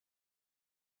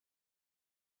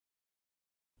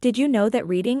Did you know that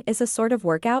reading is a sort of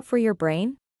workout for your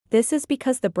brain? This is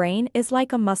because the brain is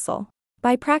like a muscle.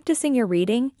 By practicing your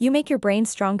reading, you make your brain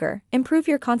stronger, improve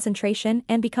your concentration,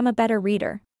 and become a better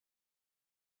reader.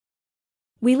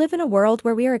 We live in a world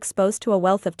where we are exposed to a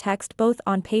wealth of text both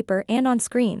on paper and on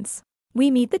screens. We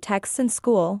meet the texts in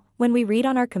school, when we read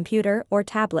on our computer or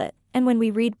tablet, and when we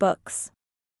read books.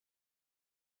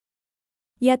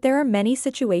 Yet there are many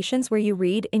situations where you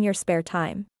read in your spare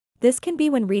time. This can be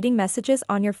when reading messages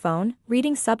on your phone,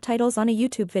 reading subtitles on a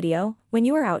YouTube video, when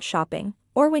you are out shopping,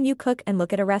 or when you cook and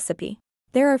look at a recipe.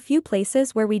 There are few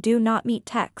places where we do not meet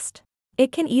text.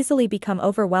 It can easily become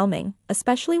overwhelming,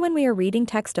 especially when we are reading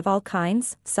text of all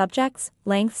kinds, subjects,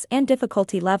 lengths, and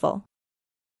difficulty level.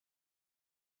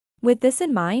 With this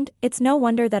in mind, it's no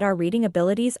wonder that our reading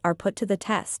abilities are put to the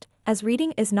test, as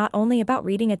reading is not only about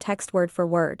reading a text word for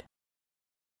word.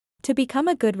 To become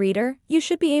a good reader, you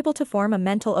should be able to form a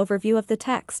mental overview of the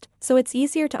text, so it's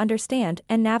easier to understand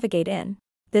and navigate in.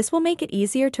 This will make it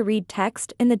easier to read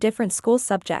text in the different school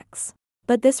subjects.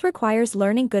 But this requires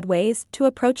learning good ways to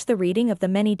approach the reading of the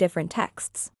many different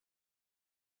texts.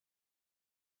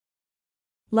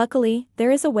 Luckily, there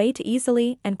is a way to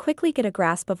easily and quickly get a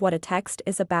grasp of what a text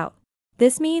is about.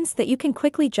 This means that you can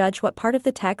quickly judge what part of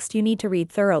the text you need to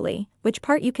read thoroughly, which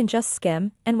part you can just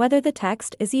skim, and whether the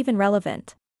text is even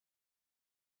relevant.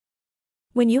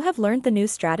 When you have learned the new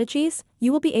strategies,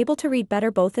 you will be able to read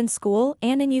better both in school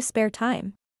and in your spare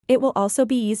time. It will also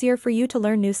be easier for you to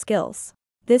learn new skills.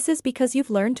 This is because you've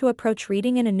learned to approach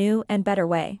reading in a new and better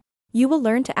way. You will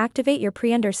learn to activate your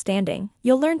pre-understanding,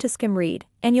 you'll learn to skim read,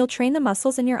 and you'll train the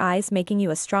muscles in your eyes, making you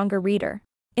a stronger reader.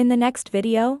 In the next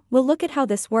video, we'll look at how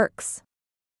this works.